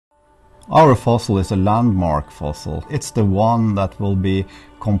Our fossil is a landmark fossil. It's the one that will be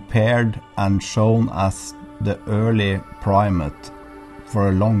compared and shown as the early primate for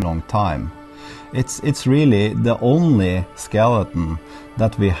a long, long time. It's really the only skeleton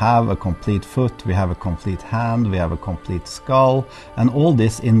that we have a complete foot, we have a complete hand, we have a complete skull, and all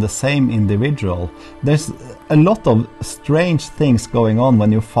this in the same individual. There's a lot of strange things going on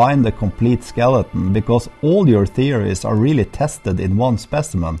when you find a complete skeleton, because all your theories are really tested in one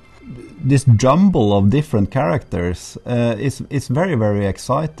specimen. This jumble of different characters is very, very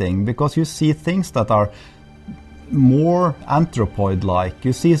exciting, because you see things that are more anthropoid-like.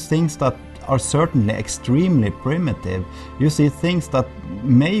 You see things that are certainly extremely primitive. You see things that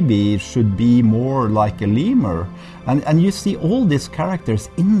maybe should be more like a lemur. And you see all these characters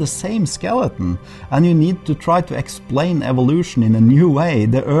in the same skeleton. And you need to try to explain evolution in a new way,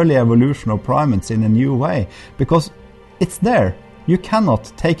 the early evolution of primates in a new way, because it's there. You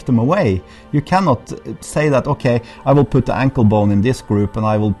cannot take them away. You cannot say that, okay, I will put the ankle bone in this group and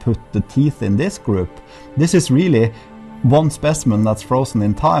I will put the teeth in this group. This is really one specimen that's frozen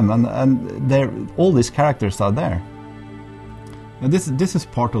in time, and all these characters are there. And this is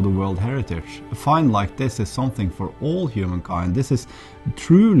part of the World Heritage. A find like this is something for all humankind. This is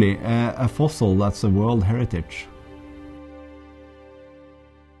truly a fossil that's a World Heritage.